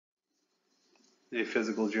a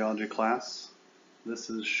physical geology class. This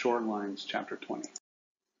is Shorelines, Chapter 20.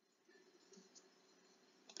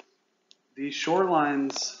 The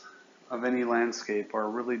shorelines of any landscape are a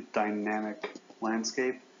really dynamic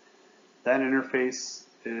landscape. That interface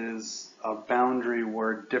is a boundary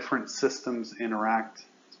where different systems interact,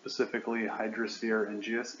 specifically hydrosphere and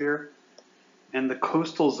geosphere. And the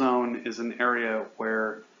coastal zone is an area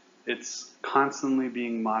where it's constantly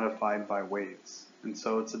being modified by waves. And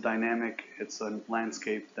so it's a dynamic, it's a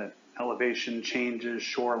landscape that elevation changes,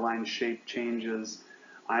 shoreline shape changes,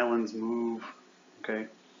 islands move, okay?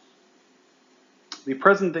 The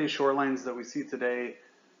present day shorelines that we see today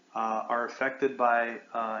are affected by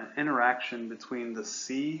interaction between the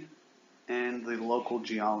sea and the local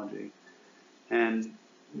geology. And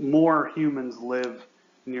more humans live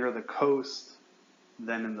near the coast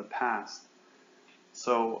than in the past.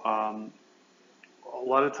 So a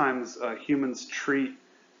lot of times humans treat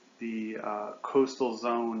the coastal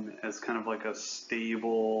zone as kind of like a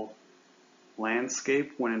stable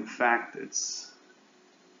landscape, when in fact it's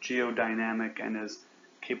geodynamic and is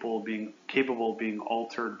capable of being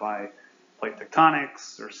altered by plate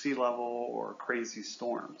tectonics or sea level or crazy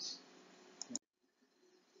storms.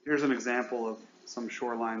 Here's an example of some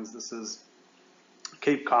shorelines. This is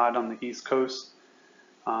Cape Cod on the east coast.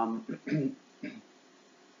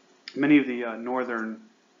 Many of the northern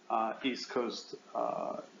east coast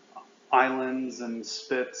islands and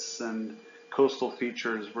spits and coastal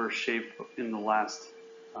features were shaped in the last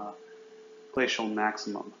glacial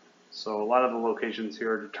maximum. So a lot of the locations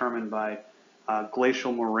here are determined by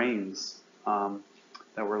glacial moraines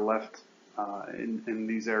that were left in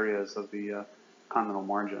these areas of the continental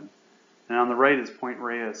margin. And on the right is Point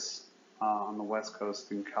Reyes on the west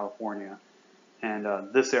coast in California.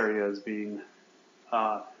 And this area is being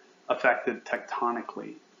affected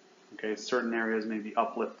tectonically. Okay, certain areas may be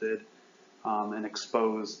uplifted and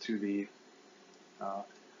exposed to the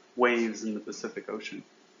waves in the Pacific Ocean.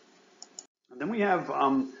 And then we have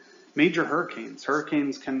major hurricanes.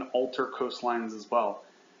 Hurricanes can alter coastlines as well.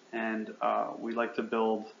 And we like to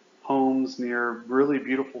build homes near really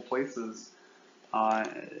beautiful places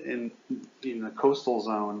in the coastal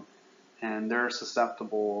zone, and they're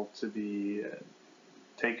susceptible to be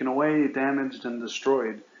taken away, damaged, and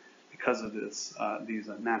destroyed because of these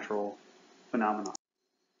natural phenomena.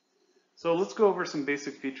 So let's go over some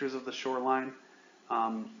basic features of the shoreline.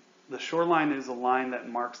 The shoreline is a line that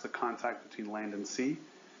marks the contact between land and sea.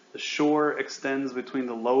 The shore extends between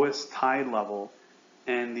the lowest tide level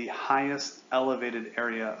and the highest elevated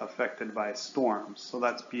area affected by storms. So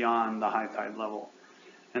that's beyond the high tide level.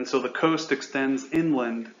 And so the coast extends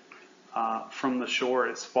inland from the shore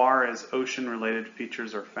as far as ocean-related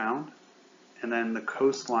features are found. And then the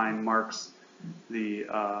coastline marks the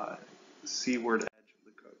seaward edge of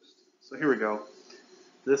the coast. So here we go.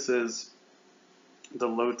 This is the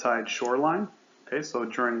low tide shoreline. Okay, so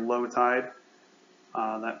during low tide,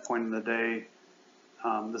 that point in the day,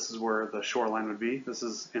 this is where the shoreline would be. This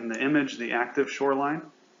is in the image, the active shoreline.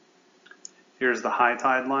 Here's the high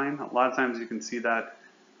tide line. A lot of times you can see that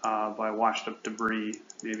by washed up debris,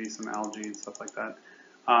 maybe some algae and stuff like that.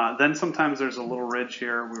 Then sometimes there's a little ridge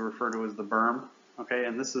here we refer to as the berm. Okay,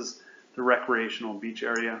 and this is the recreational beach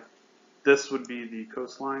area. This would be the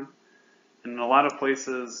coastline. And in a lot of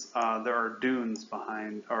places, there are dunes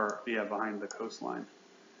behind the coastline.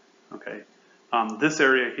 Okay, this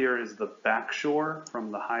area here is the back shore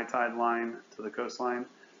from the high tide line to the coastline.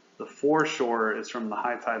 The foreshore is from the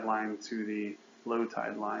high tide line to the low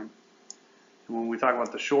tide line. And when we talk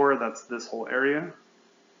about the shore, that's this whole area.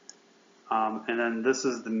 And then this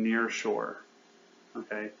is the near shore.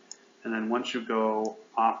 Okay, and then once you go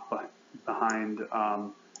off behind,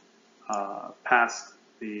 past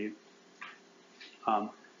the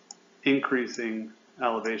increasing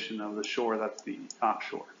elevation of the shore, that's the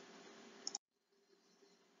offshore.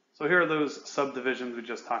 So here are those subdivisions we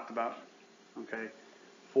just talked about. Okay,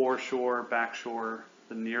 foreshore, backshore,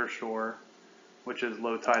 the near shore, which is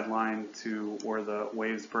low tide line to where the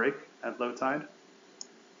waves break at low tide.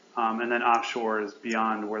 And then offshore is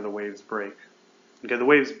beyond where the waves break. Okay, the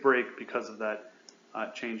waves break because of that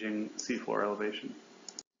changing seafloor elevation.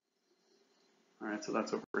 All right, so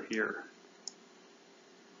that's over here.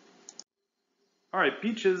 All right,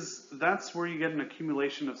 beaches, that's where you get an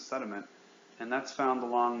accumulation of sediment, and that's found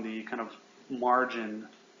along the kind of margin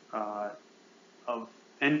of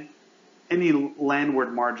any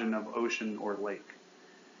landward margin of ocean or lake.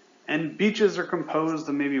 And beaches are composed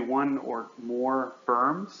of maybe one or more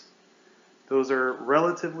berms. Those are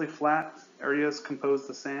relatively flat areas composed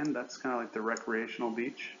of sand. That's kind of like the recreational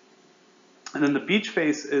beach. And then the beach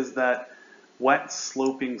face is that wet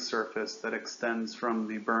sloping surface that extends from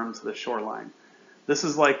the berm to the shoreline. This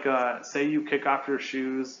is like, say you kick off your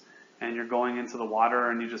shoes and you're going into the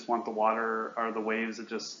water and you just want the water or the waves to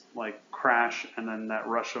just like crash, and then that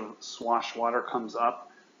rush of swash water comes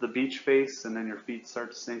up the beach face and then your feet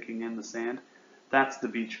start sinking in the sand. That's the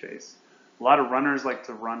beach face. A lot of runners like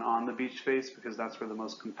to run on the beach face because that's where the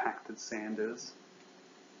most compacted sand is.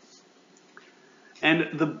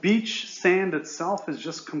 And the beach sand itself is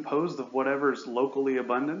just composed of whatever's locally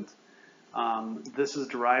abundant. This is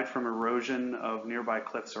derived from erosion of nearby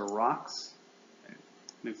cliffs or rocks.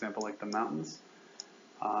 An example like the mountains.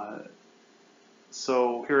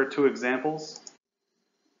 So here are two examples.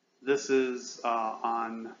 This is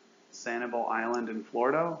on Sanibel Island in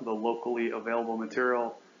Florida. The locally available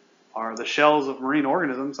material are the shells of marine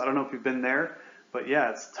organisms. I don't know if you've been there, but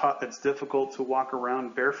yeah, it's tough. It's difficult to walk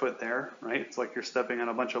around barefoot there, right? It's like you're stepping on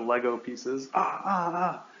a bunch of Lego pieces.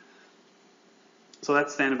 So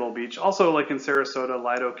that's Sanibel Beach. Also, like in Sarasota,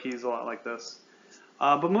 Lido Key's a lot like this.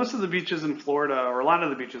 But most of the beaches in Florida, or a lot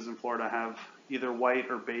of the beaches in Florida, have either white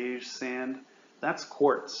or beige sand. That's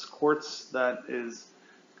quartz. Quartz that is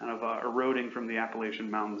kind of eroding from the Appalachian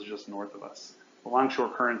Mountains just north of us. The longshore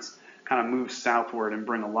currents kind of move southward and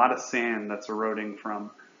bring a lot of sand that's eroding from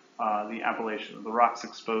the rocks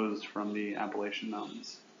exposed from the Appalachian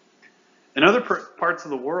Mountains. In other parts of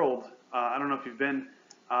the world, I don't know if you've been,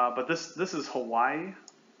 but this is Hawaii.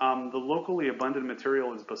 The locally abundant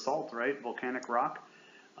material is basalt, right? Volcanic rock.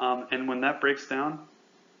 And when that breaks down,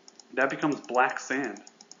 that becomes black sand.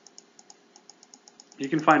 You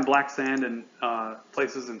can find black sand in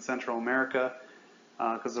places in Central America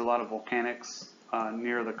because there are a lot of volcanics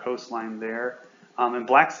near the coastline there. And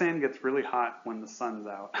black sand gets really hot when the sun's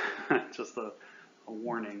out. Just a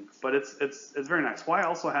warning. But it's very nice. Hawaii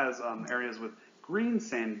also has areas with green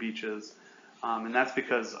sand beaches, and that's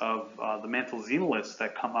because of the mantle xenoliths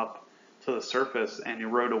that come up to the surface and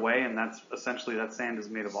erode away, and that's essentially that sand is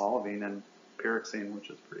made of olivine and pyroxene, which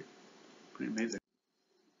is pretty amazing.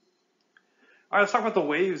 All right, let's talk about the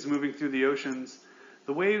waves moving through the oceans.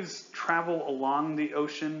 The waves travel along the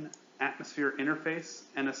ocean atmosphere interface,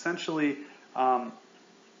 and essentially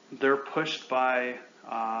they're pushed by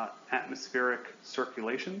atmospheric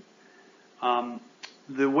circulation.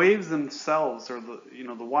 The waves themselves, or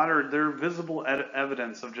the water, they're visible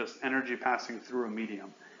evidence of just energy passing through a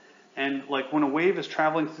medium. And like when a wave is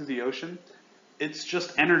traveling through the ocean, it's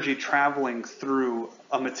just energy traveling through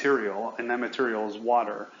a material, and that material is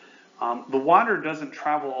water. The water doesn't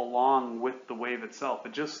travel along with the wave itself.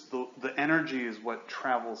 It just, the energy is what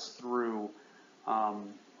travels through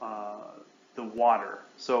the water.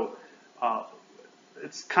 So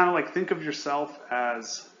it's kind of like, think of yourself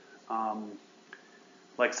as,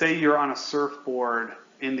 like say you're on a surfboard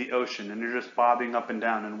in the ocean and you're just bobbing up and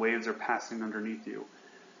down and waves are passing underneath you.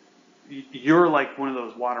 You're like one of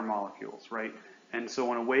those water molecules, right? And so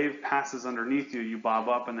when a wave passes underneath you, you bob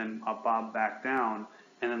up and then bob back down,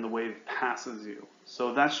 and then the wave passes you.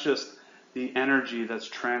 So that's just the energy that's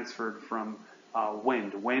transferred from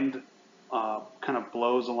wind. Wind kind of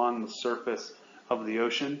blows along the surface of the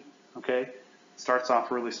ocean, okay? Starts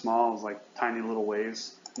off really small, it's like tiny little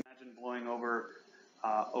waves. Imagine blowing over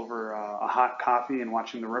a hot coffee and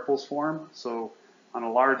watching the ripples form. So on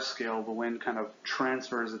a large scale, the wind kind of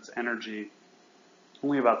transfers its energy.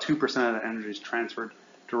 Only about 2% of the energy is transferred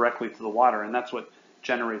directly to the water, and that's what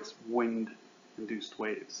generates wind-induced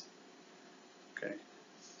waves. Okay,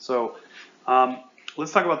 so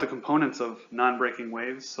let's talk about the components of non-breaking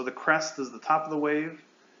waves. So the crest is the top of the wave,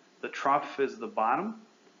 the trough is the bottom,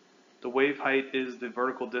 the wave height is the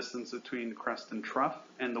vertical distance between crest and trough,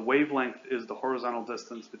 and the wavelength is the horizontal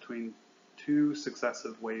distance between two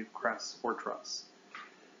successive wave crests or troughs.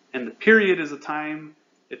 And the period is the time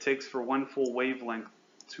it takes for one full wavelength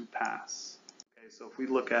to pass. Okay, so if we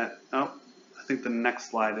look at, I think the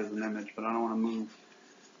next slide is an image, but I don't want to move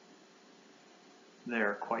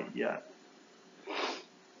there quite yet.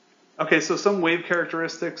 Okay, so some wave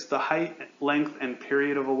characteristics. The height, length, and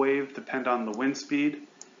period of a wave depend on the wind speed,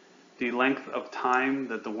 the length of time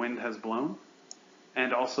that the wind has blown,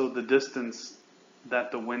 and also the distance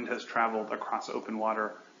that the wind has traveled across open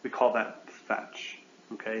water. We call that fetch.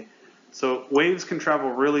 Okay, so waves can travel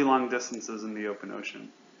really long distances in the open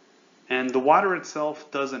ocean, and the water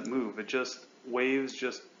itself doesn't move. Waves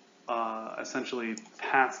just essentially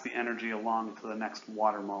pass the energy along to the next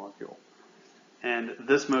water molecule, and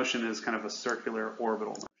this motion is kind of a circular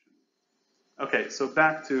orbital motion. Okay, so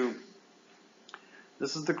back to,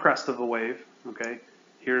 this is the crest of the wave. Okay,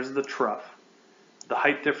 here's the trough. The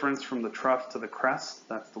height difference from the trough to the crest,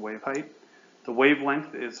 that's the wave height. The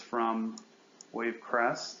wavelength is from wave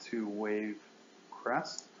crest to wave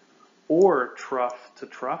crest, or trough to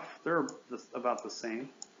trough. They're about the same,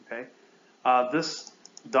 okay? This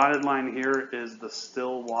dotted line here is the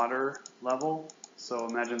still water level. So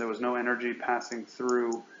imagine there was no energy passing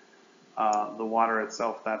through the water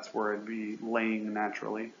itself. That's where it'd be laying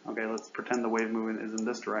naturally. Okay, let's pretend the wave movement is in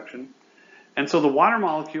this direction. And so the water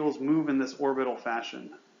molecules move in this orbital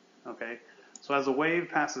fashion. Okay, so as a wave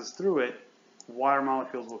passes through it, water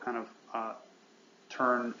molecules will kind of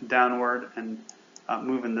turn downward and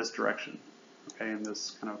move in this direction. Okay, in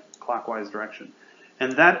this kind of clockwise direction.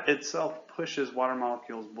 And that itself pushes water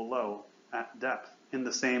molecules below at depth in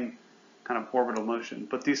the same kind of orbital motion.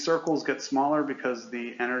 But these circles get smaller because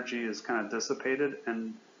the energy is kind of dissipated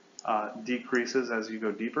and decreases as you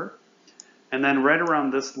go deeper. And then right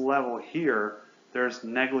around this level here, there's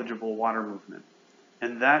negligible water movement.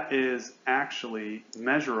 And that is actually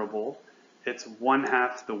measurable. It's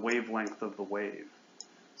 1/2 the wavelength of the wave.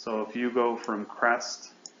 So if you go from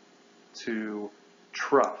crest to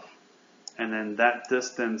trough, and then that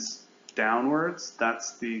distance downwards,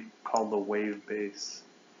 that's called the wave base.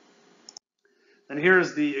 And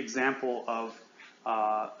here's the example of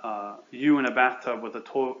you in a bathtub with a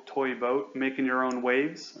toy boat making your own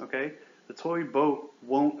waves, okay? The toy boat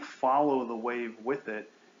won't follow the wave with it.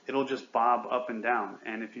 It'll just bob up and down.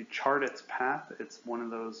 And if you chart its path, it's one of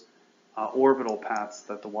those orbital paths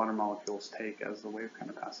that the water molecules take as the wave kind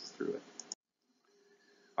of passes through it.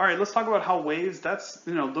 All right, let's talk about how waves, that's,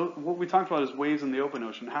 what we talked about is waves in the open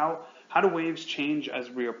ocean. How do waves change as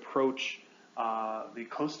we approach the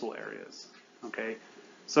coastal areas? Okay,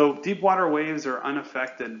 so deep water waves are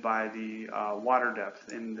unaffected by the water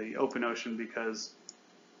depth in the open ocean because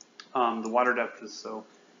the water depth is so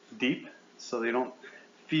deep, so they don't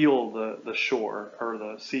feel the shore or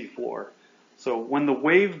the sea floor. So when the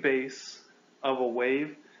wave base of a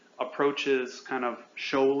wave approaches kind of a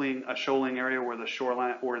shoaling area where the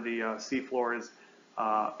shoreline or the sea floor is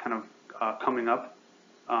kind of coming up,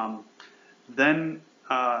 then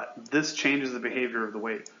this changes the behavior of the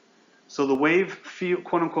wave. So the wave,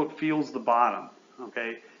 quote unquote, feels the bottom,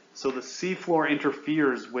 okay? So the seafloor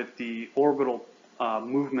interferes with the orbital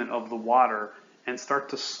movement of the water and start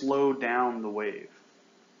to slow down the wave,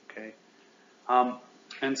 okay?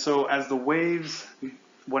 And so as the waves,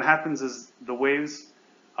 what happens is the waves,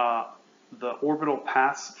 the orbital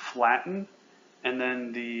paths flatten, and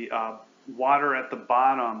then the water at the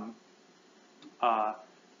bottom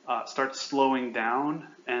starts slowing down,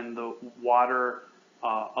 and the water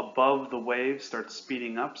above the wave starts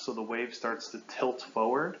speeding up, so the wave starts to tilt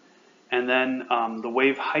forward. And then the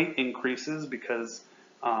wave height increases because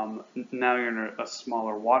now you're in a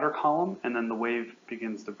smaller water column, and then the wave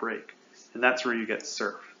begins to break. And that's where you get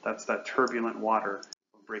surf. That's that turbulent water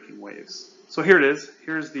breaking waves. So here it is.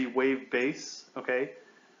 Here's the wave base, okay?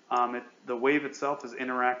 The wave itself is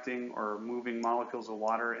interacting or moving molecules of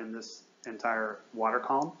water in this entire water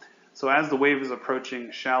column. So as the wave is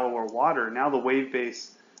approaching shallower water, now the wave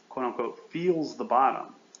base, quote unquote, feels the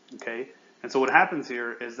bottom, okay? And so what happens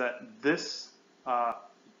here is that this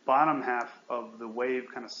bottom half of the wave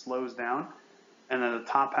kind of slows down, and then the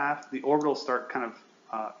top half, the orbitals start kind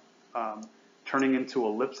of turning into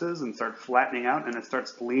ellipses and start flattening out, and it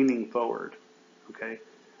starts leaning forward, okay?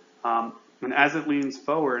 And as it leans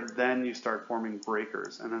forward, then you start forming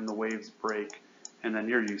breakers, and then the waves break, and then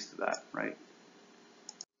you're used to that, right?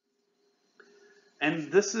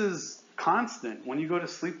 And this is constant. When you go to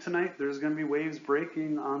sleep tonight, there's going to be waves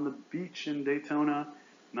breaking on the beach in Daytona,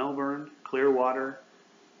 Melbourne, Clearwater,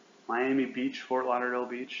 Miami Beach, Fort Lauderdale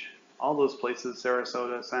Beach, all those places,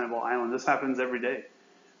 Sarasota, Sanibel Island. This happens every day.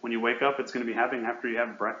 When you wake up, it's going to be happening after you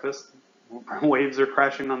have breakfast. Waves are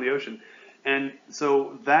crashing on the ocean. And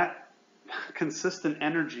so that consistent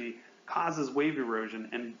energy causes wave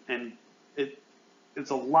erosion, and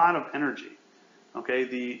it's a lot of energy. Okay,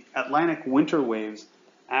 the Atlantic winter waves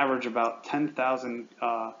average about 10,000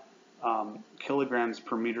 kilograms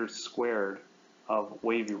per meter squared of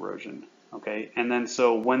wave erosion. Okay, and then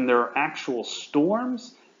so when there are actual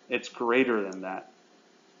storms, it's greater than that.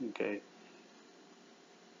 Okay,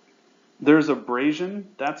 there's abrasion.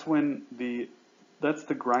 That's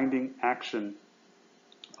the grinding action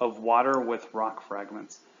of water with rock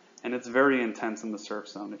fragments, and it's very intense in the surf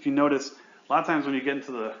zone. If you notice, a lot of times when you get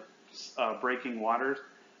into the breaking waters,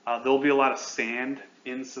 there'll be a lot of sand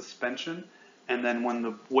in suspension, and then when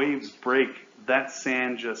the waves break, that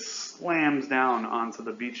sand just slams down onto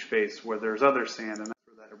the beach face where there's other sand, and that's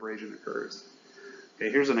where that abrasion occurs. Okay,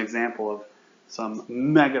 here's an example of some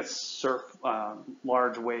mega surf,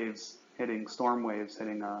 large waves hitting, storm waves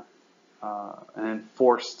hitting an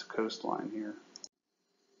enforced coastline here.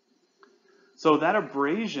 So that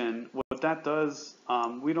abrasion, what what that does,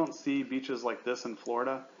 we don't see beaches like this in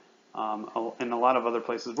Florida and a lot of other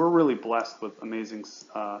places. We're really blessed with amazing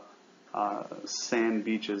sand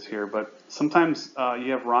beaches here, but sometimes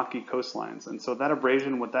you have rocky coastlines, and so that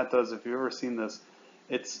abrasion, what that does, if you've ever seen this,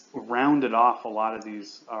 it's rounded off a lot of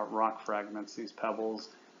these rock fragments, these pebbles,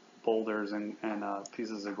 boulders, and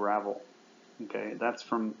pieces of gravel. Okay, that's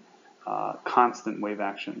from constant wave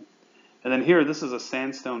action. And then here, this is a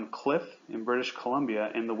sandstone cliff in British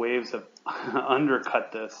Columbia, and the waves have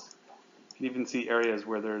undercut this. You can even see areas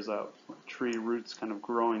where there's tree roots kind of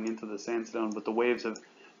growing into the sandstone, but the waves have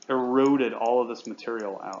eroded all of this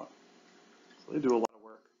material out. So they do a lot of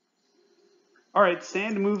work. All right,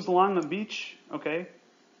 sand moves along the beach. Okay,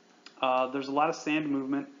 there's a lot of sand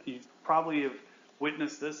movement. You probably have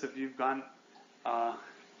witnessed this if you've gone,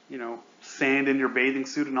 you know, sand in your bathing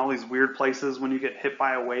suit in all these weird places when you get hit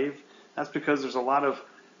by a wave. That's because there's a lot of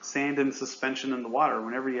sand in suspension in the water.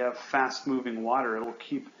 Whenever you have fast-moving water, it will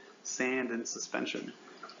keep sand in suspension.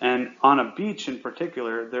 And on a beach in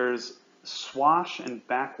particular, there's swash and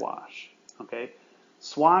backwash. Okay,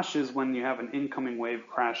 swash is when you have an incoming wave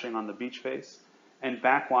crashing on the beach face, and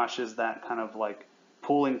backwash is that kind of like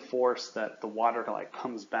pulling force that the water like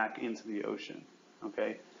comes back into the ocean.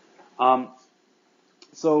 Okay,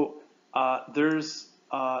 so there's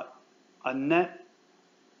a net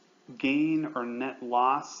gain or net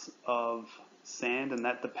loss of sand, and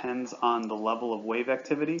that depends on the level of wave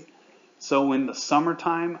activity. So in the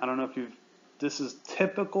summertime, I don't know if this is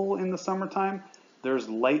typical in the summertime, there's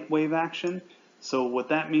light wave action. So what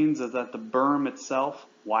that means is that the berm itself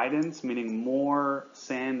widens, meaning more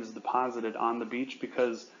sand is deposited on the beach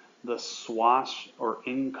because the swash or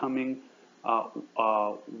incoming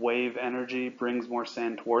wave energy brings more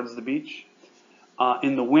sand towards the beach.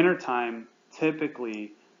 In the wintertime,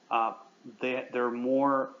 typically, there are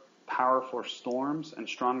more powerful storms and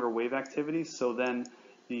stronger wave activity, so then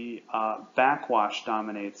the backwash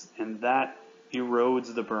dominates, and that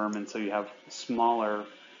erodes the berm, and so you have smaller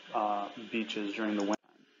beaches during the winter.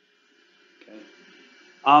 Okay.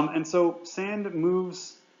 And so sand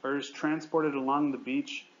moves or is transported along the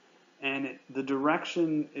beach, and the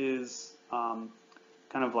direction is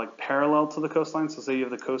kind of like parallel to the coastline. So say you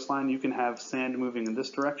have the coastline, you can have sand moving in this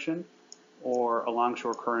direction, or a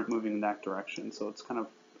longshore current moving in that direction. So it's kind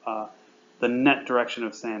of the net direction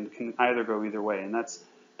of sand can either go either way, and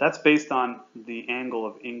that's based on the angle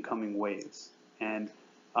of incoming waves. And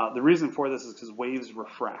the reason for this is because waves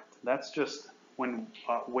refract. That's just when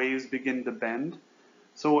waves begin to bend.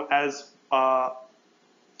 So as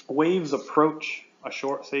waves approach a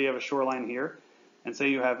shore, say you have a shoreline here, and say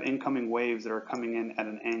you have incoming waves that are coming in at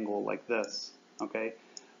an angle like this, okay?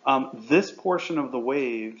 This portion of the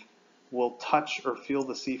wave will touch or feel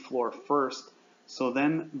the seafloor first, so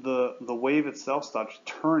then the wave itself starts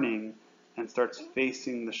turning and starts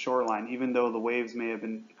facing the shoreline, even though the waves may have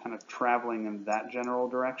been kind of traveling in that general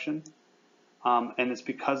direction. And it's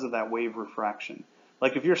because of that wave refraction.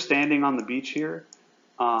 Like if you're standing on the beach here,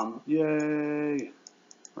 yay,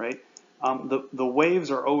 right? The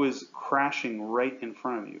waves are always crashing right in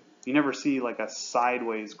front of you. You never see like a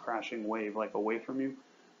sideways crashing wave like away from you.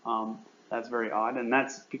 That's very odd, and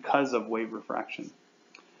that's because of wave refraction.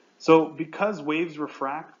 So because waves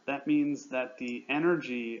refract, that means that the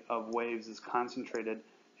energy of waves is concentrated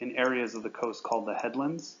in areas of the coast called the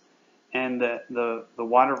headlands, and that the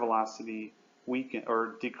water velocity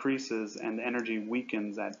decreases and the energy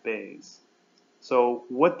weakens at bays. So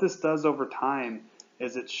what this does over time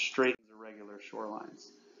is it straightens irregular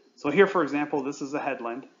shorelines. So here, for example, this is a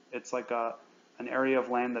headland. It's like an area of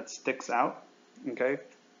land that sticks out, okay?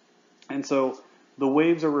 And so the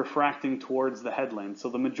waves are refracting towards the headland. So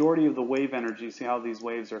the majority of the wave energy, see how these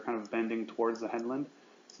waves are kind of bending towards the headland?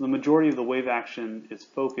 So the majority of the wave action is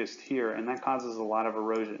focused here, and that causes a lot of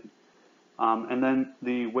erosion. And then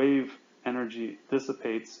the wave energy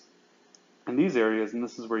dissipates in these areas, and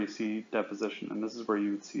this is where you see deposition, and this is where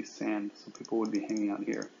you would see sand, so people would be hanging out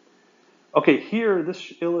here. Okay, here,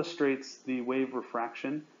 this illustrates the wave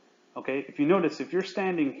refraction. Okay, if you notice, if you're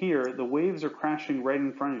standing here, the waves are crashing right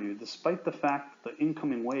in front of you, despite the fact that the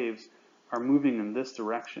incoming waves are moving in this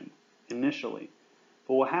direction initially.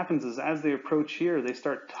 But what happens is as they approach here, they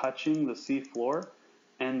start touching the sea floor,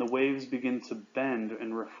 and the waves begin to bend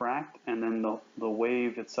and refract, and then the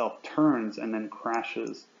wave itself turns and then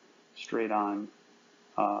crashes straight on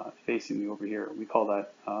facing you over here. We call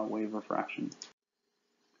that wave refraction.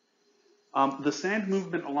 The sand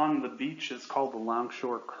movement along the beach is called the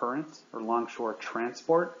longshore current or longshore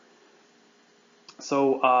transport.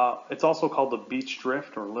 So it's also called the beach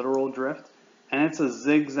drift or littoral drift, and it's a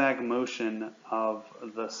zigzag motion of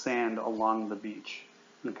the sand along the beach.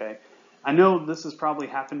 Okay, I know this has probably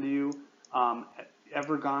happened to you.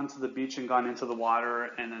 Ever gone to the beach and gone into the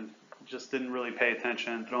water and then just didn't really pay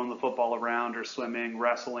attention, throwing the football around or swimming,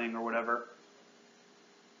 wrestling or whatever.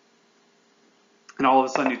 And all of a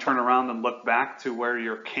sudden you turn around and look back to where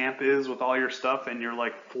your camp is with all your stuff and you're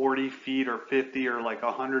like 40 feet or 50 or like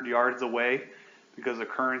 100 yards away because the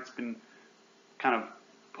current's been kind of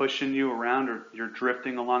pushing you around or you're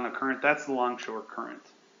drifting along a current. That's the longshore current.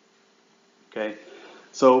 Okay,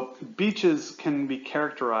 so beaches can be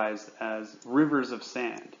characterized as rivers of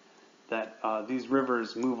sand, that these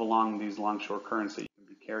rivers move along these longshore currents that you can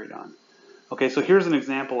be carried on. Okay, so here's an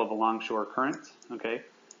example of a longshore current, okay,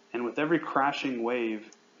 and with every crashing wave,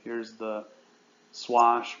 here's the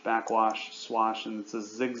swash, backwash, swash, and it's a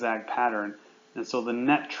zigzag pattern, and so the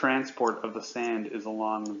net transport of the sand is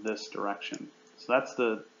along this direction. So that's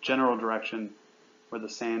the general direction where the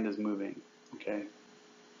sand is moving, okay?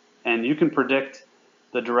 And you can predict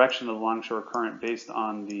the direction of the longshore current based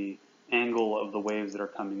on the angle of the waves that are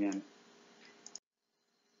coming in.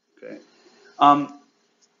 Okay.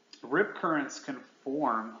 Rip currents can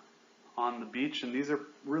form on the beach, and these are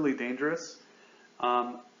really dangerous.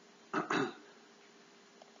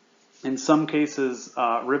 In some cases,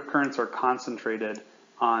 rip currents are concentrated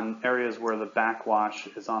on areas where the backwash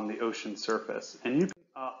is on the ocean surface. And you can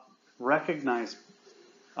recognize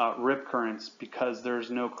rip currents because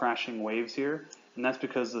there's no crashing waves here, and that's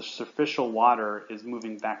because the superficial water is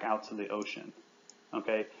moving back out to the ocean.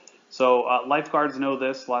 Okay, so lifeguards know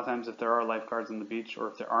this. A lot of times if there are lifeguards on the beach, or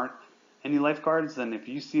if there aren't any lifeguards, then if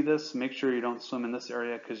you see this, make sure you don't swim in this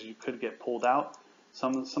area because you could get pulled out.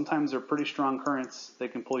 Sometimes they're pretty strong currents. They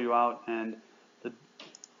can pull you out, and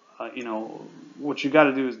you know, what you got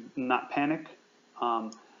to do is not panic.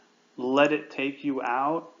 Let it take you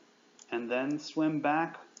out and then swim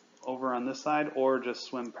back over on this side, or just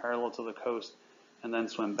swim parallel to the coast and then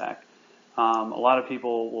swim back. A lot of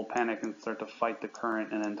people will panic and start to fight the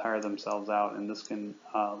current and then tire themselves out, and this can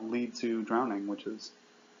lead to drowning, which is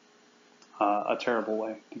a terrible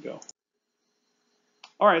way to go.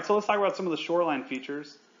 All right, so let's talk about some of the shoreline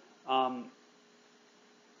features. The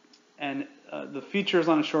features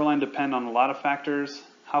on a shoreline depend on a lot of factors: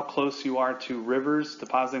 how close you are to rivers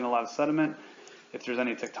depositing a lot of sediment, if there's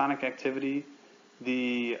any tectonic activity,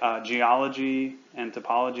 the geology and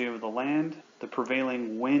topology of the land, the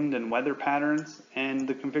prevailing wind and weather patterns, and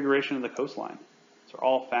the configuration of the coastline. These are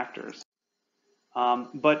all factors.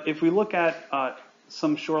 But if we look at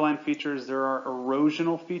some shoreline features, there are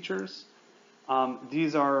erosional features.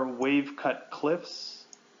 These are wave-cut cliffs,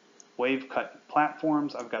 wave-cut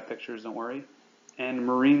platforms. I've got pictures, don't worry, and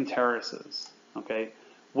marine terraces. Okay,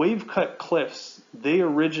 wave-cut cliffs, they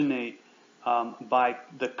originate by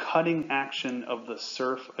the cutting action of the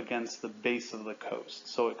surf against the base of the coast.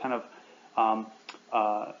 So it kind of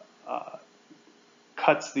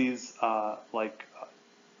cuts these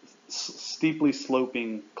steeply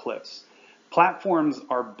sloping cliffs. Platforms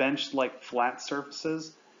are benched-like flat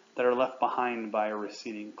surfaces that are left behind by a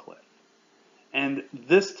receding cliff. And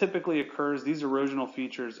this typically occurs, these erosional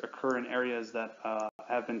features occur in areas that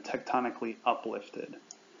have been tectonically uplifted.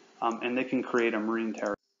 And they can create a marine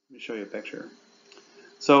terrace. Let me show you a picture.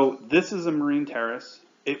 So this is a marine terrace.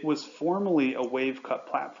 It was formerly a wave-cut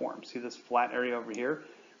platform. See this flat area over here?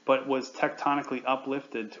 But was tectonically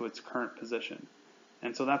uplifted to its current position.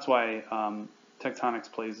 And so that's why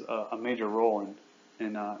tectonics plays a major role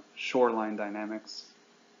in shoreline dynamics.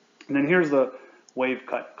 And then here's the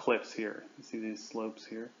wave-cut cliffs here. You see these slopes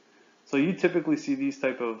here? So you typically see these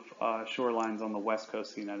type of shorelines on the west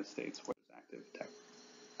coast of the United States where there's active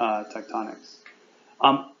tectonics.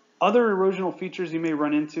 Other erosional features you may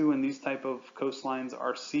run into in these type of coastlines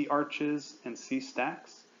are sea arches and sea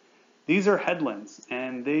stacks. These are headlands,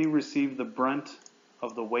 and they receive the brunt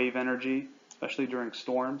of the wave energy, especially during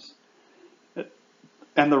storms.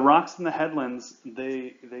 And the rocks in the headlands,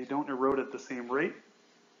 they don't erode at the same rate.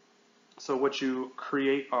 So what you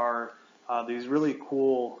create are these really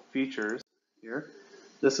cool features here.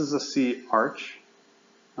 This is a sea arch,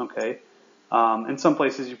 okay? In some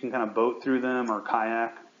places you can kind of boat through them or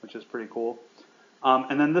kayak, which is pretty cool.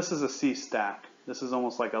 And then this is a sea stack. This is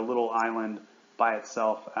almost like a little island by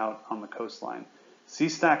itself out on the coastline. Sea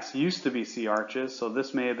stacks used to be sea arches, so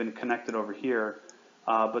this may have been connected over here,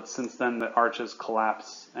 but since then the arches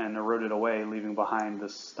collapsed and eroded away, leaving behind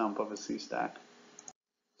this stump of a sea stack.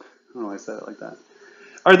 I don't know why I said it like that.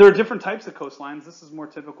 All right, there are different types of coastlines. This is more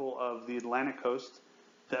typical of the Atlantic coast,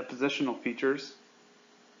 depositional features,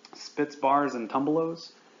 spits, bars, and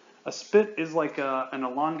tumbelows. A spit is like an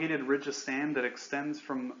elongated ridge of sand that extends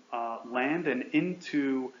from land and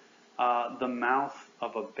into the mouth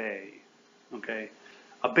of a bay. Okay,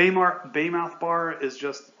 A baymouth bar is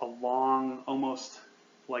just a long, almost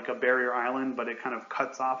like a barrier island, but it kind of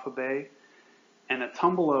cuts off a bay. And a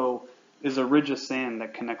tumbelow is a ridge of sand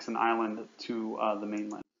that connects an island to the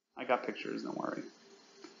mainland. I got pictures, don't worry.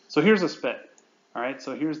 So here's a spit. All right,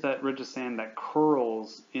 so here's that ridge of sand that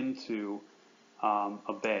curls into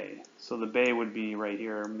a bay. So the bay would be right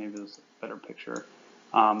here. Maybe there's a better picture.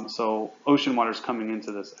 So ocean water's coming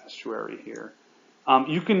into this estuary here.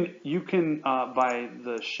 You can by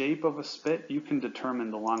the shape of a spit, you can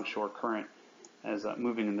determine the longshore current as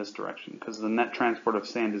moving in this direction, because the net transport of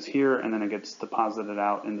sand is here, and then it gets deposited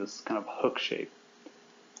out in this kind of hook shape.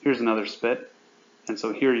 Here's another spit, and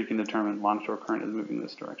so here you can determine longshore current is moving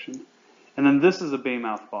this direction. And then this is a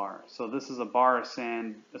baymouth bar. So this is a bar of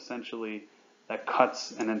sand, essentially, that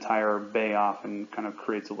cuts an entire bay off and kind of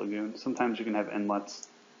creates a lagoon. Sometimes you can have inlets.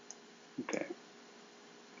 Okay,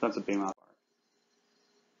 that's a baymouth bar.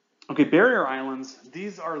 Okay, barrier islands,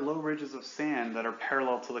 these are low ridges of sand that are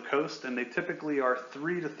parallel to the coast, and they typically are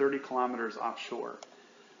 3 to 30 kilometers offshore.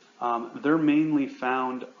 They're mainly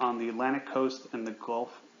found on the Atlantic coast and the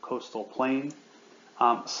Gulf coastal plain.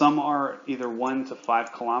 Some are either 1 to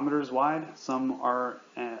 5 kilometers wide, some are,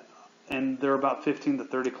 and they're about 15 to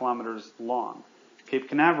 30 kilometers long. Cape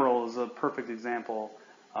Canaveral is a perfect example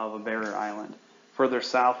of a barrier island. Further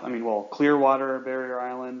south, Clearwater barrier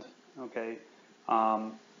island, okay.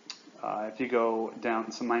 If you go down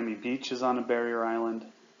to Miami Beach is on a barrier island,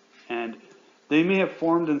 and they may have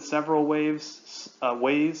formed in several ways.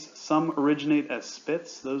 Some originate as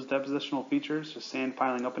spits, those depositional features, just sand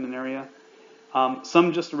piling up in an area.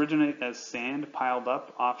 Some just originate as sand piled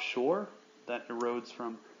up offshore that erodes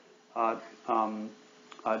from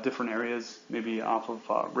different areas, maybe off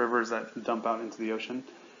of rivers that dump out into the ocean.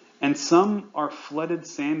 And some are flooded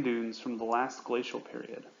sand dunes from the last glacial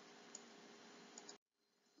period.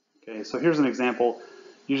 Okay, so here's an example,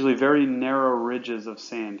 usually very narrow ridges of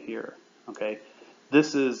sand here. Okay,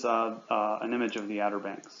 this is an image of the Outer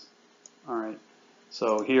Banks. All right,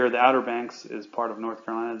 so here the Outer Banks is part of North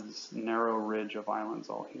Carolina, this narrow ridge of islands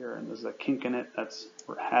all here, and there's a kink in it, that's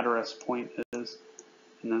where Hatteras Point is,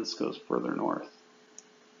 and then this goes further north.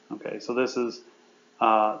 Okay, so this is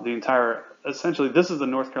essentially this is the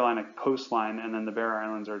North Carolina coastline, and then the Barrier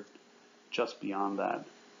Islands are just beyond that.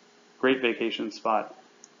 Great vacation spot.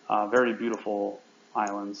 Very beautiful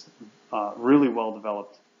islands, really well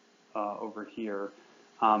developed over here.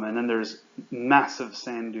 And then there's massive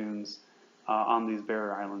sand dunes on these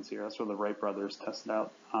barrier islands here. That's where the Wright brothers tested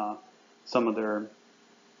out some of their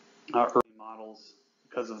early models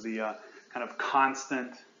because of the kind of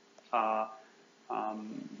constant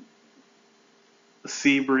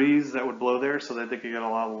sea breeze that would blow there, so that they could get a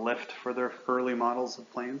lot of lift for their early models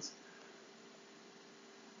of planes.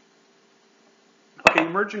 Okay,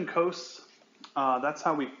 emerging coasts, that's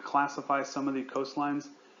how we classify some of the coastlines.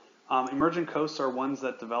 Emerging coasts are ones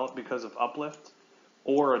that develop because of uplift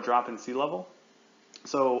or a drop in sea level.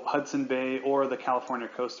 So Hudson Bay or the California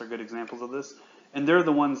coast are good examples of this. And they're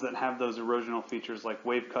the ones that have those erosional features like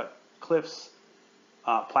wave-cut cliffs,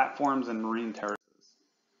 platforms, and marine terraces.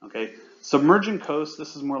 Okay, submerging coasts,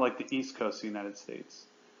 this is more like the east coast of the United States.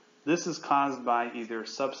 This is caused by either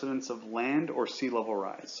subsidence of land or sea level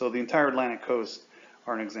rise. So the entire Atlantic coast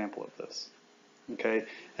are an example of this. Okay,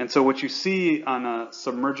 and so what you see on a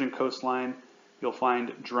submerging coastline, you'll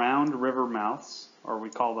find drowned river mouths, or we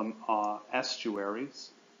call them estuaries.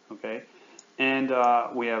 Okay, and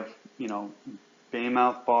we have,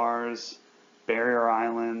 baymouth bars, barrier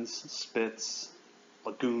islands, spits,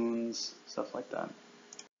 lagoons, stuff like that.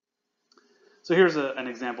 So here's an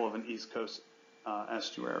example of an East Coast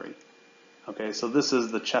estuary. Okay, so this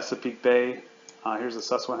is the Chesapeake Bay. Here's the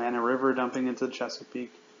Susquehanna River dumping into the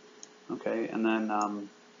Chesapeake. Okay, and then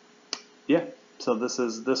so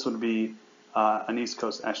this would be an East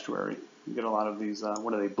Coast estuary. You get a lot of these.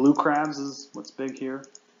 What are they? Blue crabs is what's big here.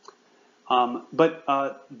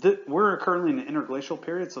 We're currently in the interglacial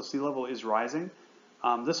period, so sea level is rising.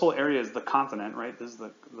 This whole area is the continent, right? This is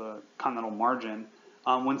the continental margin.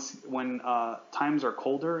 When times are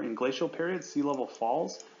colder in glacial periods, sea level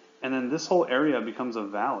falls, and then this whole area becomes a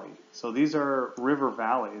valley. So these are river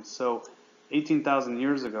valleys. So 18,000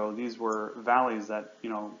 years ago, these were valleys that,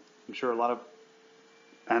 I'm sure a lot of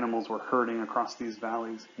animals were herding across these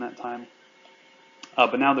valleys in that time.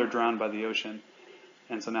 But now they're drowned by the ocean,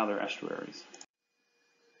 and so now they're estuaries.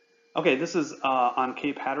 Okay, this is on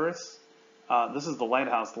Cape Hatteras. This is the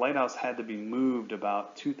lighthouse. The lighthouse had to be moved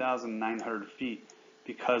about 2,900 feet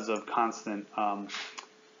because of constant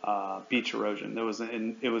beach erosion.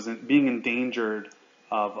 It was being endangered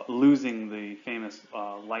of losing the famous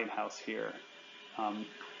lighthouse here.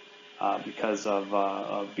 because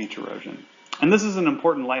of beach erosion. And this is an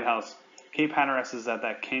important lighthouse. Cape Hatteras is at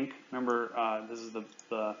that kink. Remember, this is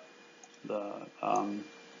the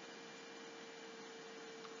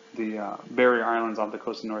Barrier Islands off the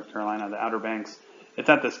coast of North Carolina, the Outer Banks. It's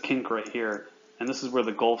at this kink right here, and this is where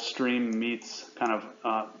the Gulf Stream meets kind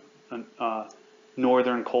of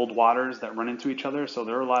northern cold waters that run into each other. So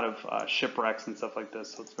there are a lot of shipwrecks and stuff like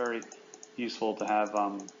this. So it's very useful to have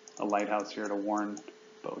a lighthouse here to warn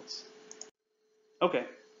boats. Okay,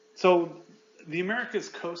 so the Americas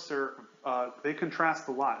coasts are they contrast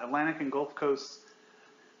a lot. Atlantic and Gulf coasts.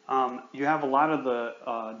 You have a lot of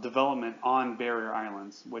the development on barrier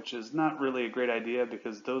islands, which is not really a great idea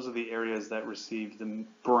because those are the areas that receive the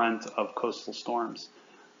brunt of coastal storms.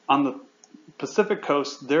 On the Pacific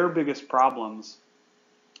coast, their biggest problems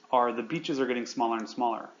are the beaches are getting smaller and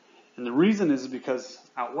smaller. And the reason is because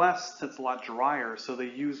out west, it's a lot drier, so they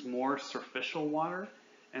use more surficial water.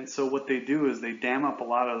 And so what they do is they dam up a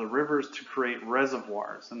lot of the rivers to create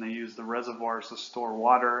reservoirs, and they use the reservoirs to store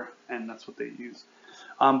water, and that's what they use.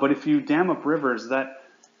 But if you dam up rivers, that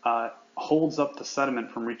holds up the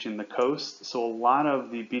sediment from reaching the coast. So a lot of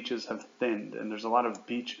the beaches have thinned, and there's a lot of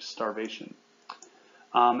beach starvation.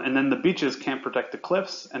 And then the beaches can't protect the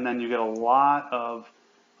cliffs, and then you get a lot of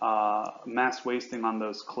mass wasting on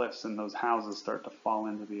those cliffs, and those houses start to fall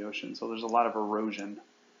into the ocean. So there's a lot of erosion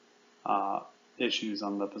issues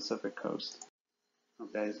on the Pacific coast.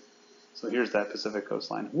 Okay, so here's that Pacific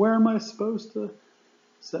coastline. Where am I supposed to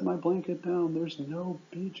set my blanket down? There's no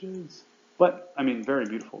beaches. But, I mean, very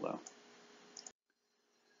beautiful though.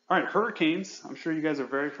 All right, hurricanes. I'm sure you guys are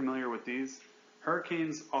very familiar with these.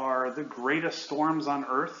 Hurricanes are the greatest storms on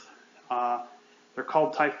Earth. They're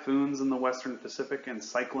called typhoons in the Western Pacific and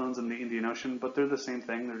cyclones in the Indian Ocean, but they're the same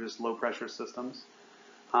thing. They're just low pressure systems.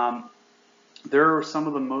 They're some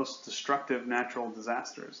of the most destructive natural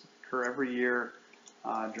disasters that occur every year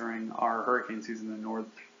during our hurricane season in the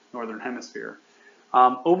Northern Hemisphere.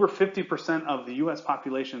 Over 50% of the U.S.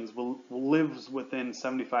 populations lives within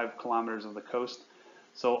 75 kilometers of the coast.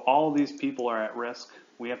 So all these people are at risk.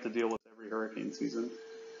 We have to deal with every hurricane season.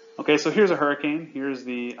 Okay, so here's a hurricane. Here's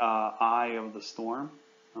the eye of the storm.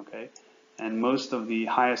 Okay, and most of the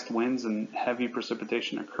highest winds and heavy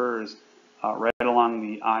precipitation occurs right along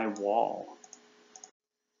the eye wall.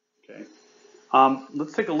 Okay,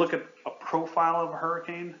 let's take a look at a profile of a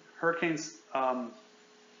hurricane. Hurricanes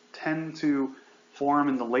tend to form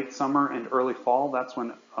in the late summer and early fall. That's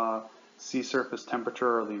when sea surface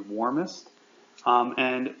temperature are the warmest.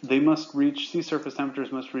 And they must reach, sea surface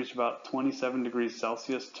temperatures must reach about 27 degrees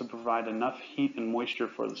Celsius to provide enough heat and moisture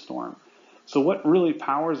for the storm. So what really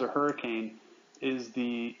powers a hurricane is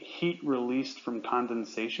the heat released from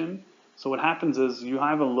condensation. So what happens is you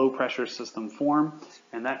have a low pressure system form,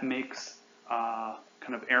 and that makes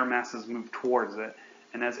kind of air masses move towards it.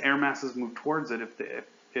 And as air masses move towards it,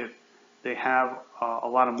 if they have a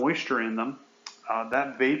lot of moisture in them,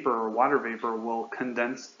 that vapor or water vapor will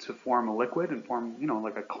condense to form a liquid and form, you know,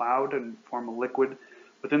 like a cloud and form a liquid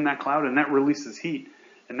within that cloud, and that releases heat,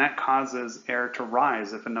 and that causes air to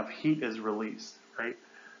rise if enough heat is released, right?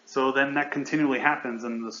 So then that continually happens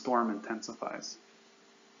and the storm intensifies.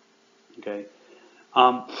 Okay.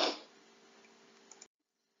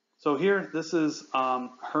 So here, this is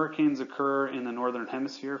hurricanes occur in the Northern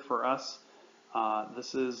Hemisphere for us.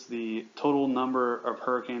 This is the total number of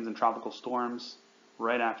hurricanes and tropical storms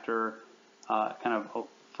right after kind of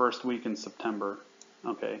first week in September.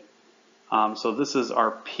 Okay, so this is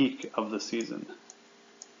our peak of the season.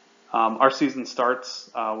 Our season starts,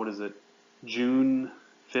 what is it, June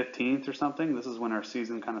 15th or something? This is when our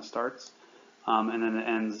season kind of starts, and then it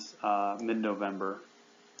ends mid-November.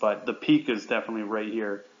 But the peak is definitely right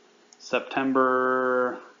here,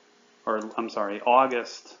 September, or I'm sorry,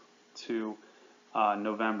 August to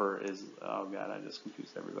November is, oh God, I just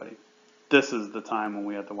confused everybody. This is the time when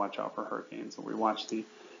we have to watch out for hurricanes. So we watch the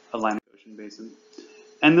Atlantic Ocean basin.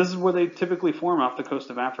 And this is where they typically form off the coast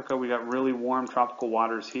of Africa. We got really warm tropical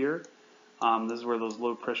waters here. This is where those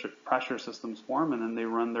low pressure systems form, and then they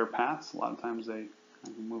run their paths. A lot of times they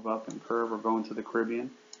move up and curve or go into the Caribbean.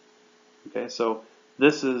 Okay, so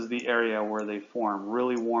this is the area where they form.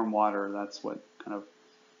 Really warm water, that's what kind of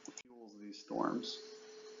fuels these storms.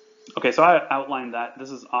 Okay, so I outlined that.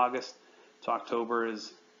 This is August to October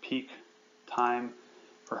is peak time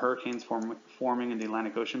for hurricanes forming in the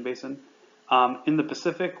Atlantic Ocean basin. In the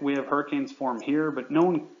Pacific, we have hurricanes form here, but no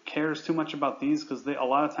one cares too much about these because a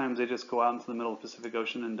lot of times they just go out into the middle of the Pacific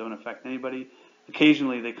Ocean and don't affect anybody.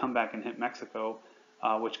 Occasionally they come back and hit Mexico,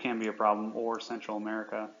 which can be a problem, or Central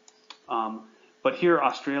America. But here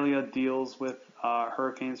Australia deals with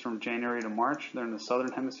hurricanes from January to March. They're in the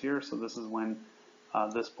southern hemisphere, so this is when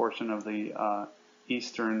this portion of the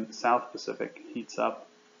eastern South Pacific heats up.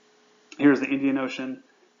 Here's the Indian Ocean.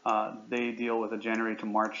 They deal with a January to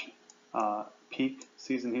March peak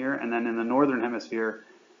season here. And then in the northern hemisphere,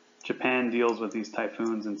 Japan deals with these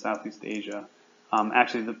typhoons in Southeast Asia.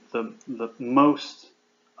 Actually, the most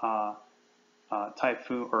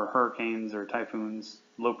typhoon or hurricanes or typhoons,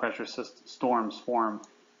 low pressure storms form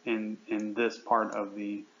in this part of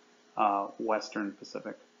the western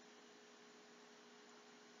Pacific.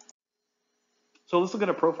 So let's look at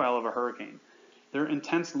a profile of a hurricane. They're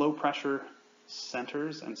intense low pressure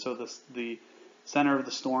centers, and so the center of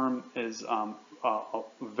the storm is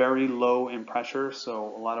very low in pressure,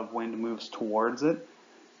 so a lot of wind moves towards it.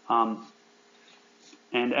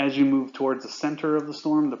 And as you move towards the center of the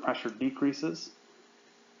storm, the pressure decreases.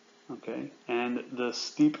 Okay, and the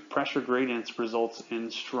steep pressure gradients results in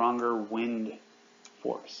stronger wind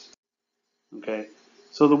force. Okay,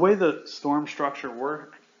 so the way the storm structure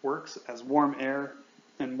works, as warm air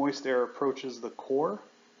and moist air approaches the core,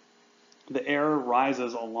 the air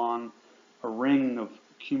rises along a ring of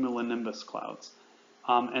cumulonimbus clouds.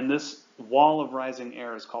 And this wall of rising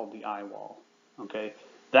air is called the eye wall. Okay,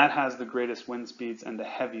 that has the greatest wind speeds and the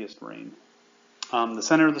heaviest rain. The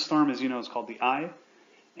center of the storm, as you know, is called the eye,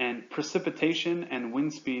 and precipitation and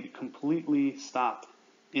wind speed completely stop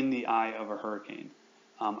in the eye of a hurricane.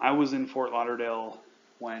 I was in Fort Lauderdale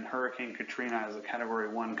when Hurricane Katrina, as a Category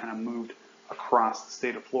 1, kind of moved across the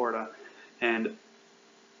state of Florida, and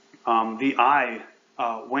the eye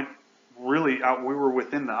went really out. We were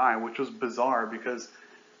within the eye, which was bizarre because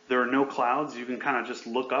there are no clouds. You can kind of just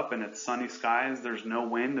look up and it's sunny skies. There's no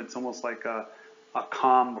wind. It's almost like a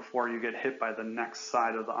calm before you get hit by the next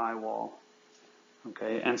side of the eye wall.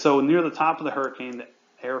 Okay, and so near the top of the hurricane, the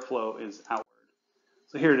airflow is outward.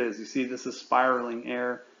 So here it is. You see this is spiraling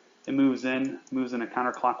air. It moves in a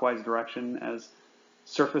counterclockwise direction. As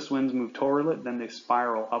surface winds move toward it, then they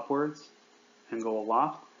spiral upwards and go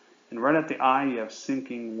aloft. And right at the eye, you have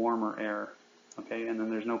sinking warmer air. Okay, and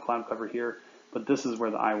then there's no cloud cover here, but this is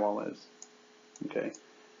where the eye wall is. Okay,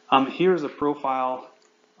 here's a profile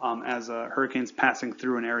as a hurricane's passing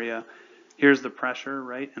through an area. Here's the pressure,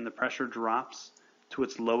 right? And the pressure drops to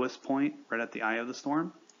its lowest point right at the eye of the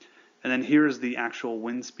storm. And then here's the actual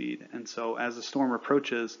wind speed. And so as the storm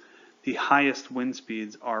approaches, the highest wind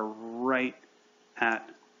speeds are right at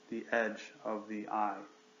the edge of the eye.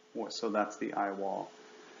 So that's the eye wall.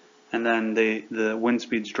 And then the wind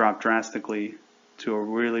speeds drop drastically to a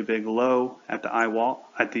really big low at the eye wall,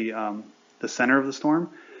 at the center of the storm.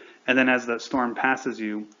 And then as the storm passes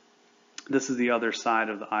you, this is the other side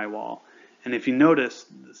of the eye wall. And if you notice,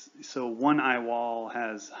 so one eye wall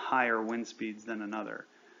has higher wind speeds than another.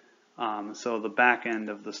 So the back end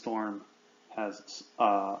of the storm has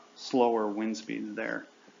slower wind speeds there.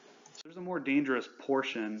 So there's a more dangerous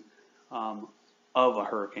portion of a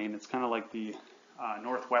hurricane. It's kind of like the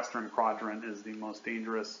northwestern quadrant is the most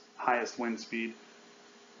dangerous, highest wind speed,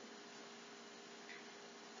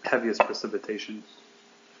 heaviest precipitation.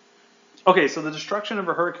 Okay, so the destruction of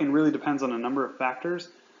a hurricane really depends on a number of factors.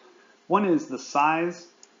 One is the size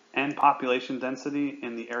and population density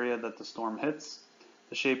in the area that the storm hits,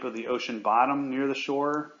 the shape of the ocean bottom near the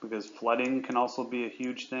shore, because flooding can also be a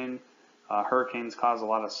huge thing. Hurricanes cause a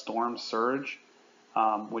lot of storm surge,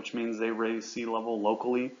 which means they raise sea level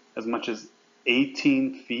locally. As much as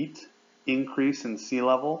 18 feet increase in sea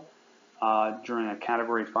level during a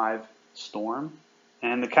Category 5 storm.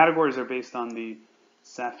 And the categories are based on the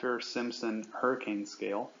Saffir-Simpson hurricane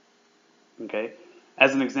scale. Okay.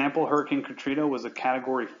 As an example, Hurricane Katrina was a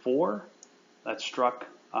Category 4 that struck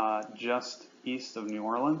just east of New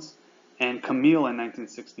Orleans, and Camille in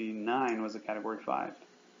 1969 was a Category 5.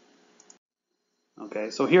 Okay,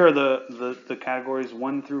 so here are the categories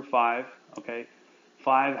 1 through 5. Okay,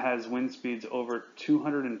 5 has wind speeds over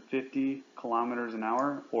 250 kilometers an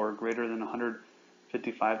hour or greater than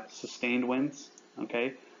 155 sustained winds.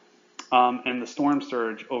 Okay, and the storm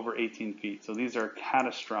surge over 18 feet. So these are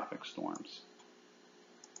catastrophic storms.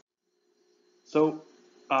 So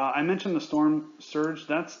I mentioned the storm surge.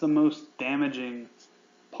 That's the most damaging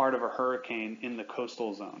part of a hurricane in the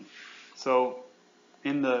coastal zone. So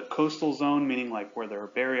in the coastal zone, meaning like where there are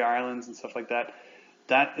barrier islands and stuff like that,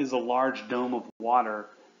 that is a large dome of water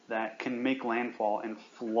that can make landfall and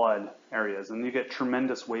flood areas. And you get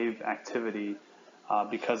tremendous wave activity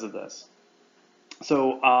because of this.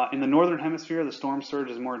 So in the northern hemisphere, the storm surge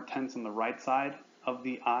is more intense on the right side of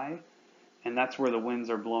the eye, and that's where the winds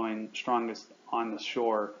are blowing strongest on the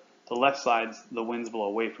shore. The left side's the winds blow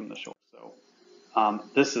away from the shore. So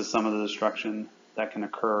this is some of the destruction that can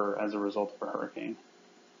occur as a result of a hurricane.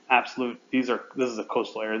 This is a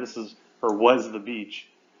coastal area. Was the beach.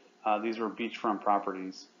 These were beachfront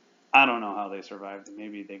properties. I don't know how they survived.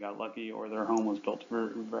 Maybe they got lucky or their home was built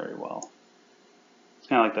very, very well. It's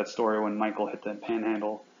kind of like that story when Michael hit that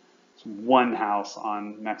panhandle. It's one house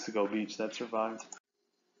on Mexico Beach that survived.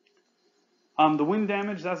 The wind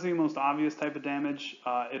damage, that's the most obvious type of damage.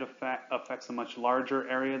 It affects a much larger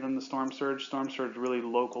area than the storm surge. Storm surge really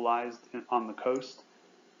localized on the coast.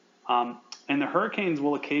 And the hurricanes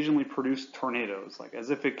will occasionally produce tornadoes, like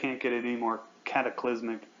as if it can't get any more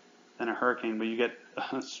cataclysmic than a hurricane, but you get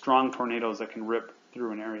strong tornadoes that can rip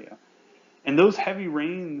through an area. And those heavy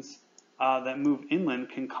rains that move inland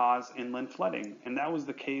can cause inland flooding. And that was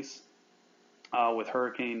the case with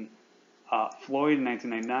Hurricane Floyd in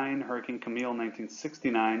 1999, Hurricane Camille in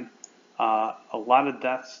 1969. A lot of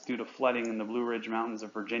deaths due to flooding in the Blue Ridge Mountains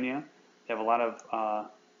of Virginia. They have a lot of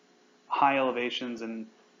high elevations and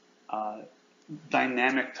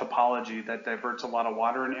dynamic topology that diverts a lot of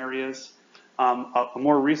water in areas. A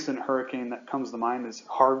more recent hurricane that comes to mind is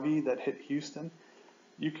Harvey that hit Houston.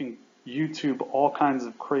 You can YouTube all kinds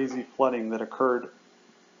of crazy flooding that occurred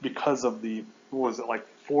because of the, what was it, like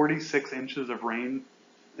 46 inches of rain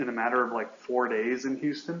in a matter of like 4 days in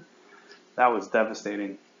Houston. That was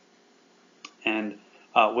devastating. And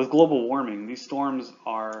with global warming, these storms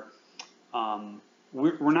are,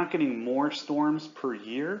 we're not getting more storms per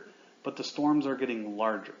year, but the storms are getting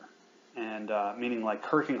larger. And meaning like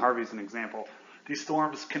Hurricane Harvey is an example. These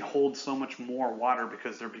storms can hold so much more water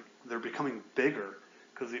because they're becoming bigger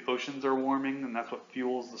because the oceans are warming, and that's what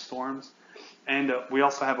fuels the storms. And we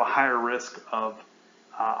also have a higher risk of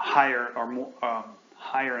higher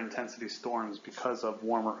intensity storms because of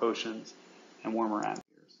warmer oceans and warmer atmospheres.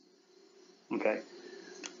 Okay.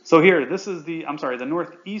 So here, this is the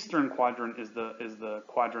northeastern quadrant is the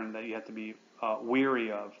quadrant that you have to be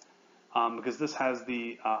weary of. Because this has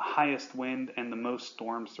the highest wind and the most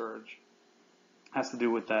storm surge. Has to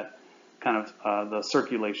do with that kind of the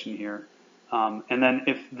circulation here. And then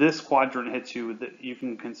if this quadrant hits you, you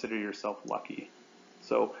can consider yourself lucky.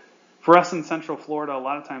 So for us in Central Florida, a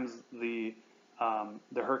lot of times the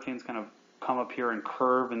hurricanes kind of come up here and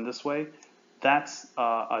curve in this way. That's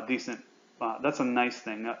a decent, that's a nice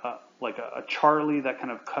thing. Like a Charlie that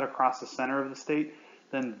kind of cut across the center of the state,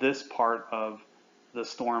 then this part of the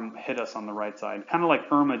storm hit us on the right side, kind of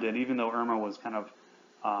like Irma did, even though Irma was kind of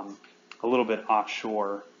a little bit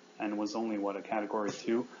offshore and was only, a Category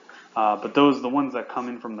 2. But the ones that come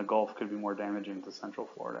in from the Gulf could be more damaging to Central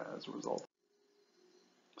Florida as a result.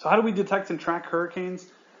 So how do we detect and track hurricanes?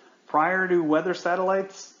 Prior to weather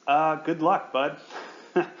satellites, good luck, bud.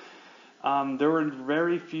 There were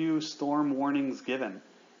very few storm warnings given.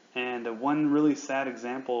 And one really sad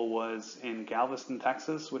example was in Galveston,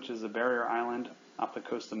 Texas, which is a barrier island off the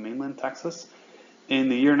coast of mainland Texas. In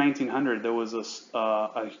the year 1900, there was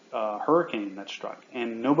a hurricane that struck,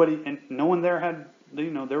 and no one there had, they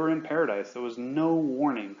were in paradise. There was no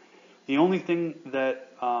warning. The only thing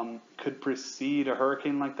that could precede a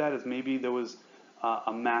hurricane like that is maybe there was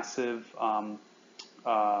a massive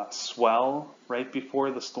swell right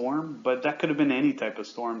before the storm, but that could have been any type of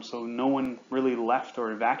storm, so no one really left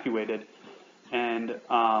or evacuated, and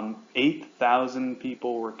 8,000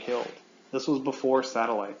 people were killed. This was before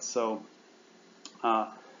satellites, so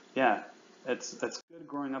yeah, it's good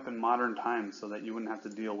growing up in modern times so that you wouldn't have to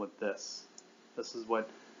deal with this. This is what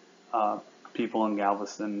people in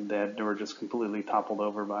Galveston, they were just completely toppled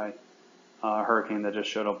over by a hurricane that just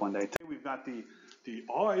showed up one day. Today we've got the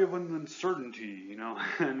eye of uncertainty,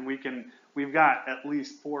 and we've got at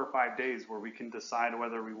least 4 or 5 days where we can decide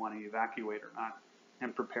whether we want to evacuate or not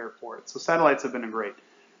and prepare for it. So satellites have been a great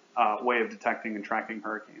way of detecting and tracking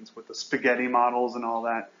hurricanes with the spaghetti models and all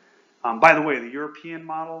that. By the way, the European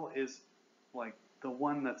model is like the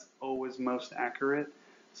one that's always most accurate.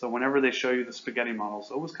 So whenever they show you the spaghetti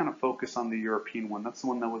models, always kind of focus on the European one. That's the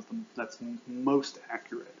one that's most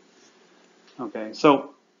accurate. Okay,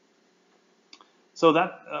 so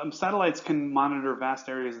that satellites can monitor vast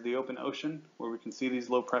areas of the open ocean where we can see these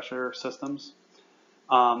low pressure systems.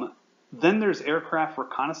 Then there's aircraft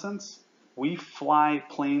reconnaissance. We fly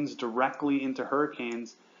planes directly into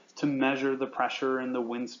hurricanes to measure the pressure and the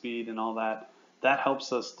wind speed and all that. That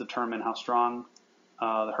helps us determine how strong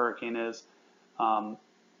the hurricane is.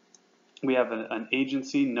 We have an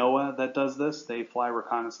agency, NOAA, that does this. They fly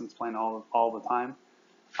reconnaissance plane all the time.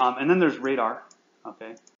 And then there's radar.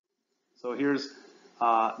 Okay, so here's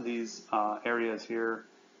these areas here.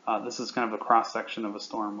 This is kind of a cross section of a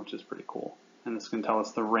storm, which is pretty cool. And this can tell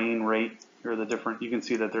us the rain rate. Here are the different. You can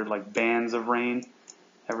see that there's like bands of rain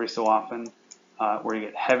every so often. where you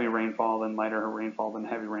get heavy rainfall, then lighter rainfall, then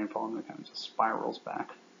heavy rainfall, and it kind of just spirals back.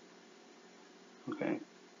 Okay.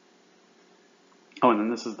 Oh, and then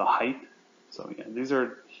this is the height. So yeah, these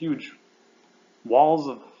are huge walls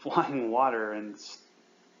of flying water and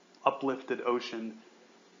uplifted ocean,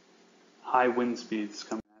 high wind speeds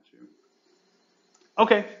coming at you.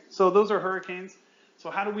 Okay, so those are hurricanes. So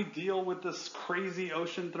how do we deal with this crazy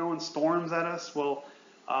ocean throwing storms at us? Well,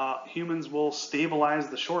 humans will stabilize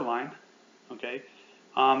the shoreline. Okay.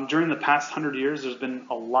 During the past 100 years, there's been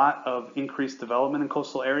a lot of increased development in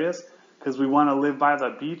coastal areas because we want to live by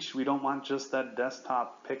the beach. We don't want just that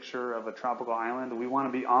desktop picture of a tropical island. We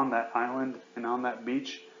want to be on that island and on that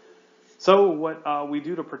beach. So what we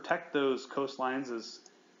do to protect those coastlines is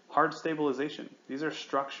hard stabilization. These are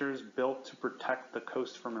structures built to protect the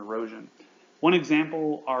coast from erosion. One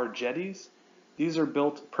example are jetties. These are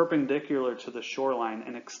built perpendicular to the shoreline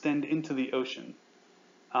and extend into the ocean.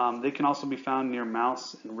 They can also be found near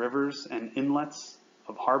mouths in rivers and inlets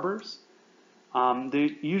of harbors.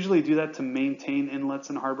 They usually do that to maintain inlets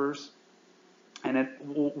and harbors. And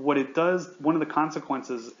what it does, one of the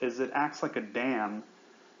consequences is it acts like a dam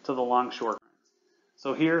to the longshore currents.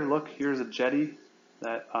 So here, look, here's a jetty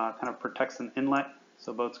that kind of protects an inlet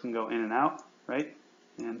so boats can go in and out, right?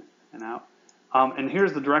 In and out. And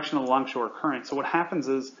here's the direction of the longshore current. So what happens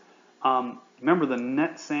is, remember the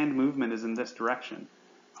net sand movement is in this direction.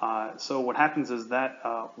 So what happens is that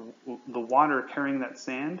the water carrying that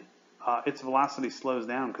sand, its velocity slows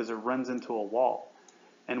down because it runs into a wall.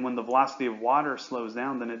 And when the velocity of water slows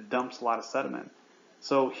down, then it dumps a lot of sediment.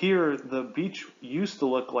 So here, the beach used to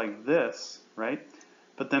look like this, right?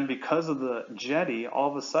 But then because of the jetty, all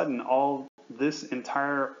of a sudden, all this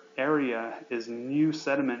entire area is new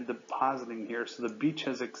sediment depositing here. So the beach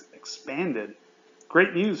has expanded.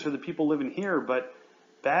 Great news for the people living here, but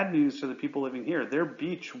bad news for the people living here. Their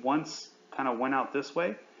beach once kind of went out this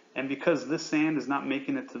way, and because this sand is not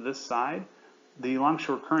making it to this side, the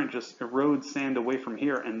longshore current just erodes sand away from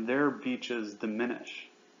here, and their beaches diminish.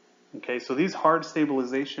 Okay, so these hard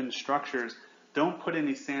stabilization structures don't put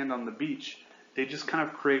any sand on the beach. They just kind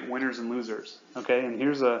of create winners and losers. Okay, and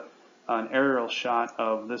here's an aerial shot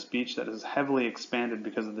of this beach that is heavily expanded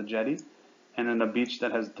because of the jetty, and then a beach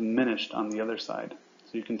that has diminished on the other side.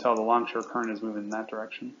 So you can tell the longshore current is moving in that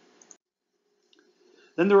direction.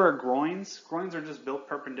 Then there are groins. Groins are just built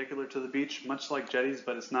perpendicular to the beach, much like jetties,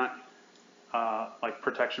 but it's not like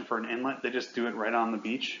protection for an inlet. They just do it right on the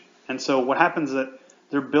beach. And so what happens is that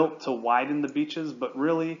they're built to widen the beaches, but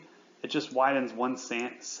really it just widens one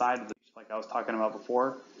side of the beach, like I was talking about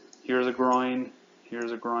before. Here's a groin,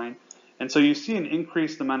 here's a groin. And so you see an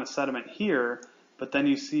increased amount of sediment here, but then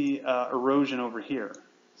you see erosion over here.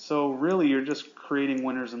 So really you're just creating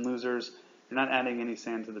winners and losers. You're not adding any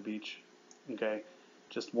sand to the beach. Okay,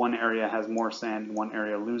 just one area has more sand and one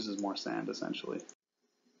area loses more sand essentially.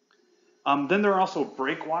 Then there are also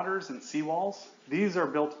breakwaters and seawalls. These are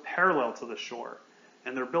built parallel to the shore,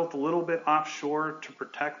 and they're built a little bit offshore to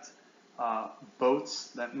protect boats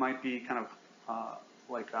that might be kind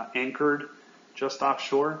of anchored just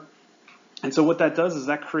offshore. And so what that does is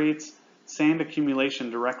that creates sand accumulation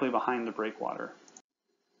directly behind the breakwater.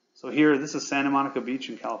 So here, this is Santa Monica Beach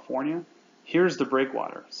in California. Here's the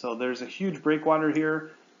breakwater. So there's a huge breakwater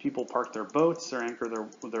here. People park their boats or anchor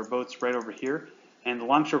their boats right over here. And the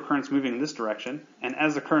longshore current's moving in this direction. And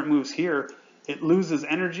as the current moves here, it loses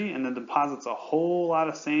energy and then deposits a whole lot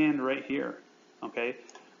of sand right here. Okay,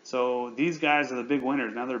 so these guys are the big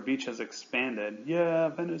winners. Now their beach has expanded. Yeah,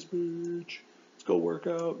 Venice Beach, let's go work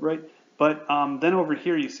out, right? But then over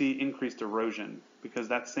here you see increased erosion because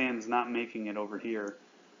that sand's not making it over here.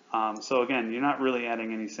 So again, you're not really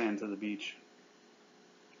adding any sand to the beach.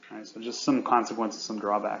 All right, so just some consequences, some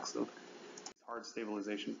drawbacks of hard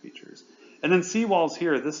stabilization features. And then seawalls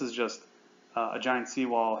here, this is just a giant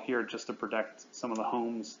seawall here just to protect some of the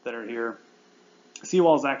homes that are here.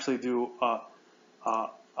 Seawalls actually do a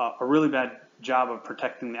really bad job of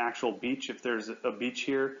protecting the actual beach if there's a beach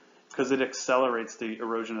here, because it accelerates the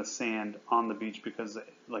erosion of sand on the beach because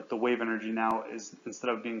like the wave energy now is, instead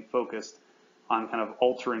of being focused on kind of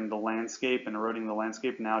altering the landscape and eroding the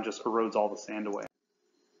landscape, now just erodes all the sand away.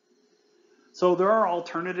 So there are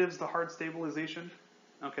alternatives to hard stabilization,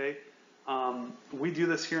 okay? We do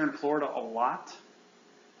this here in Florida a lot.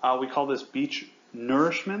 We call this beach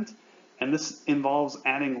nourishment, and this involves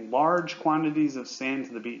adding large quantities of sand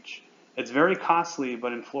to the beach. It's very costly,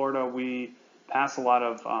 but in Florida we pass a lot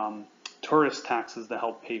of tourist taxes to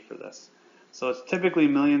help pay for this. So it's typically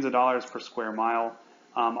millions of dollars per square mile.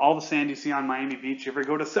 All the sand you see on Miami Beach, you ever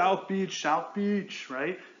go to South Beach,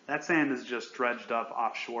 right? That sand is just dredged up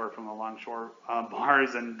offshore from the longshore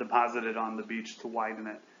bars and deposited on the beach to widen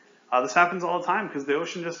it. This happens all the time because the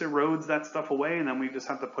ocean just erodes that stuff away, and then we just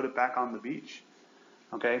have to put it back on the beach.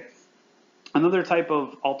 Okay. Another type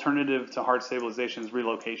of alternative to hard stabilization is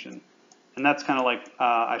relocation, and that's kind of like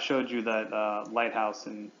I showed you that lighthouse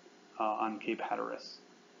on Cape Hatteras.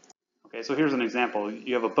 Okay, so here's an example.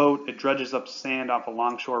 You have a boat, it dredges up sand off a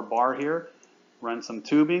longshore bar here, runs some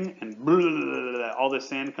tubing, and blah, blah, blah, blah, all this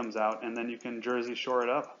sand comes out, and then you can Jersey shore it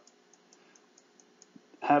up.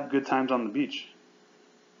 Have good times on the beach.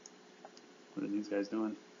 What are these guys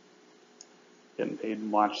doing? Getting paid to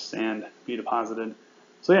watch sand be deposited.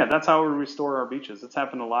 So yeah, that's how we restore our beaches. It's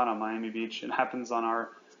happened a lot on Miami Beach. It happens on our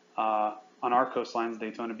coastlines,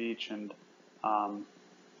 Daytona Beach, and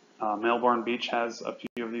Melbourne Beach has a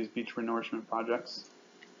few of these beach renourishment projects.